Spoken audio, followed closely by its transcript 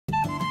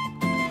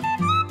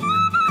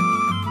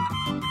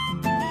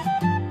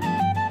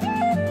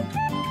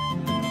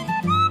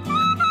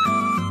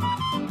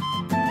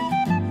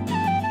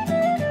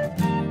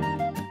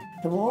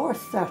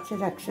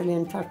started actually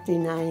in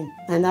 39,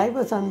 and I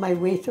was on my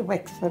way to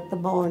Wexford the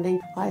morning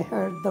I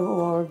heard the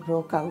war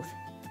broke out.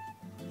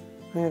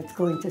 I was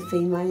going to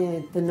see my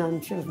aunt, the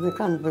nun, she was in the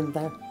convent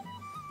there.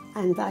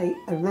 And I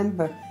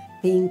remember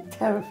being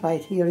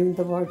terrified hearing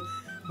the word.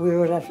 We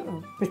were at,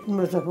 Britain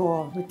was at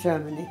war with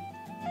Germany.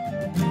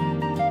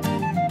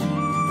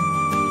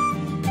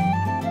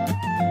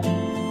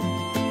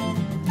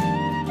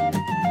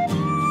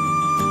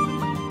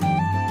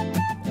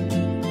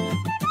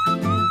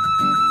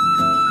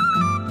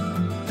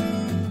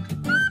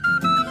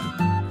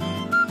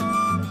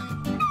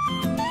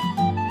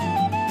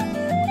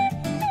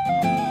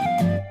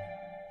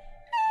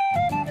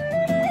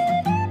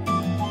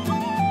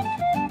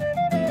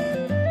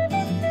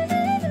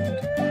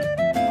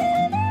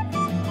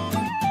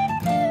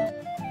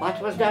 What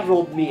was that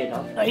rope made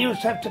of? I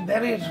used to have to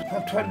bury it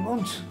for 12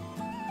 months.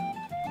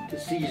 To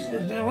season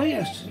it? Oh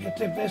yes, to get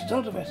the best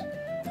out of it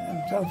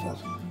and so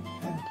forth.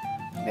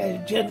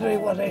 And generally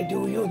what I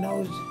do, you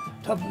know, is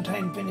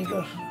turpentine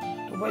vinegar,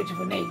 the white of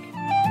an egg.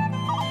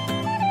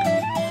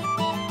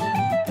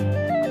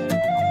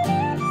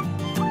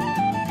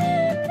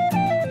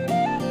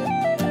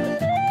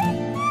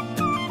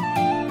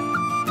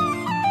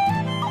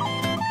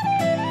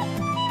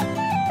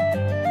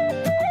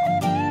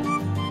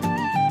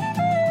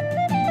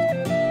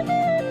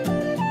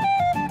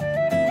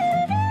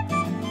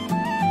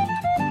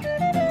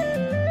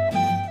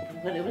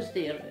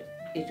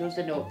 It was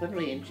an open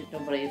range at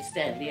number 8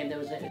 Stanley, and there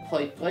was a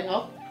pipe going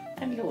up,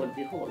 and lo and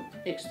behold,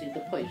 next thing the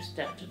pipe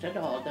started and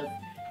all the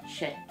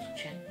chat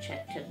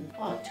and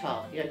all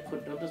talking. I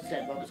couldn't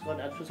understand what was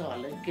going on. It was all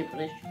like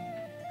gibberish.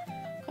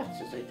 God,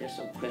 says I, there's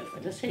some queer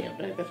fellas here,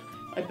 but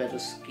I better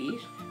skeet.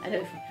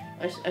 And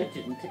I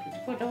didn't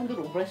go down the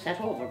room, but I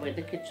sat over by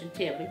the kitchen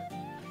table.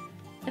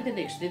 And the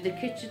next thing the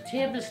kitchen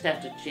table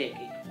started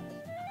shaking.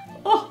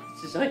 Oh,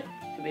 says I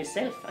to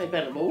myself, I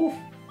better move.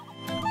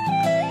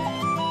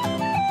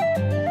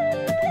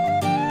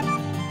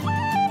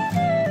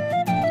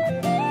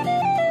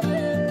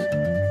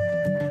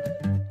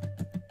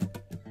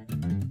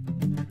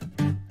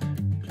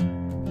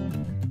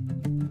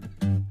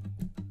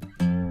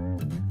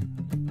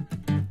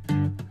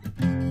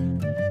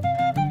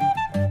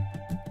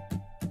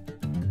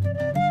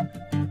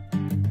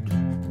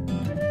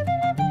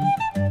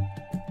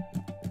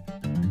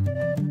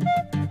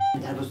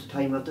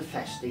 Of the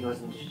fasting,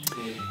 wasn't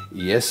it?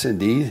 Yes,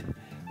 indeed.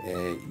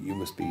 You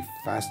must be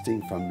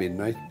fasting from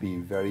midnight, be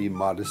very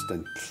modest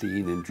and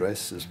clean in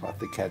dress, is what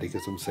the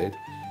Catechism said,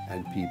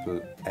 and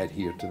people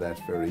adhere to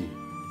that very,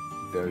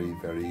 very,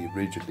 very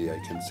rigidly, I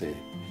can say.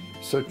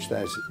 Such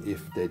that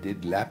if they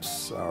did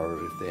lapse or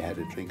if they had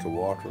a drink of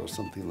water or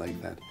something like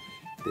that,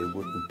 they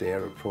wouldn't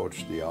dare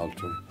approach the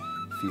altar,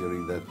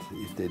 fearing that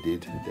if they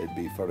did, they'd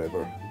be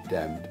forever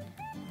damned.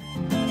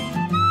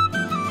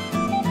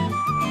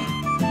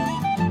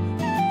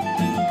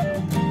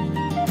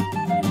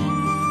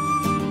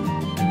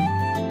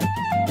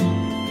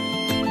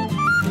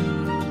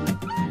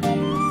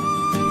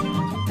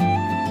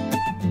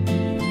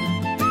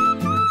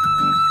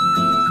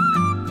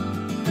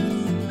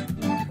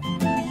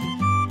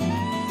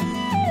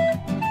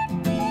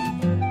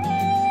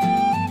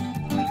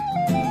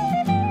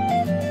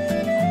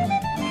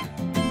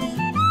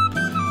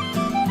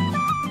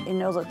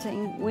 Another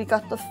thing, we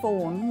got the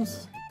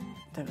phones.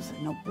 There was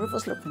a number of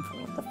us looking for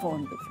the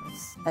phone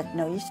because at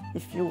night,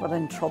 if you were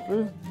in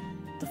trouble,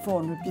 the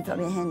phone would be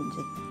very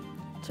handy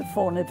to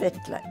phone a vet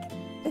like.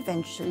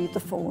 Eventually the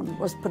phone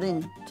was put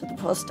in to the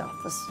post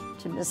office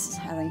to Mrs.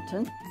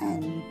 Harrington,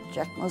 and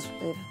Jack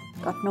Musgrave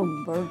got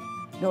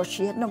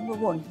she had number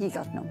 1, he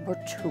got number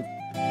 2.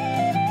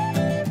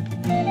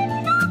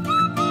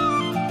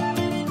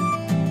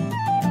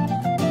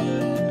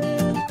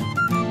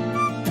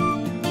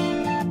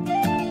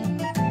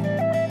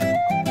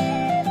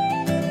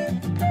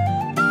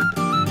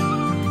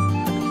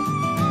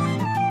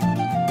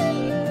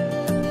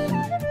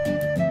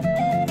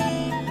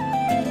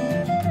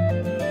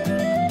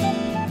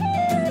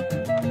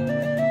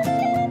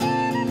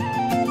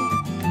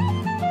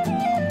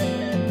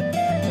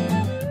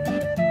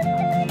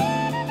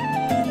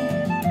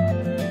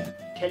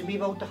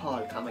 About the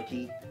hall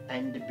committee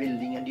and the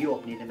building and the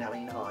opening of the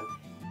Marion Hall.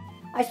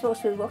 I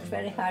suppose we worked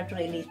very hard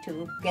really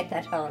to get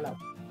that hall up.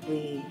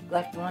 We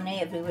got money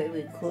everywhere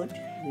we could.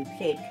 We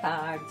played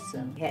cards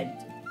and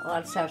had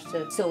all sorts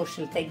of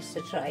social things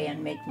to try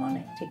and make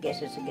money to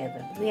get it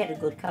together. We had a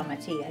good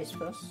committee, I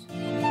suppose.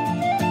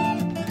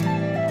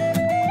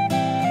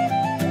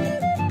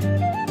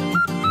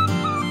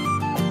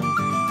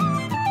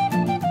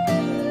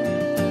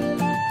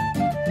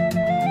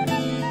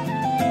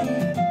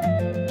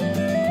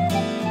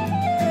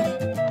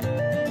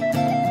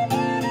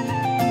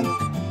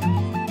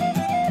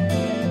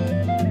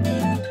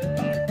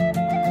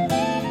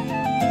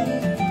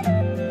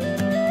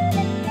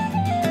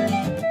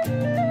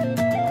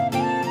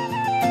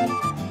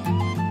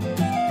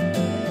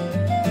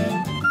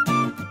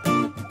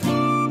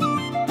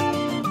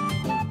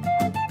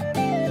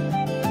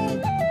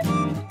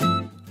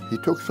 He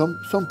took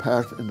some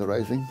part in the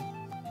rising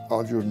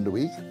all during the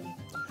week.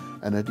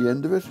 And at the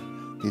end of it,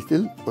 he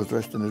still was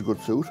dressed in his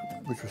good suit,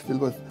 which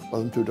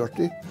wasn't too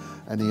dirty,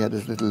 and he had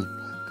his little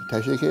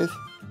attaché case.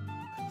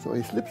 So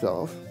he slips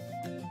off,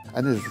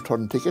 and his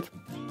return ticket.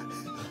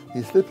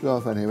 He slips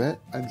off anyway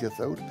and gets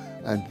out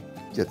and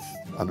gets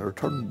on a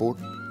return boat,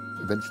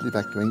 eventually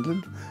back to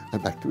England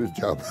and back to his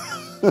job.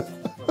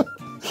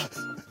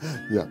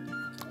 Yeah,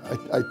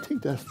 I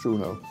think that's true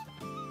now.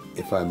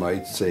 If I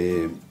might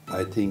say,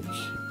 I think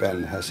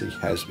Ballinhassig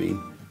has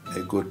been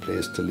a good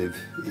place to live.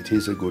 It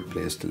is a good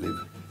place to live,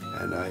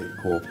 and I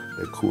hope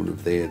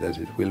that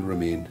it will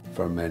remain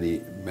for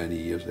many, many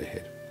years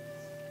ahead.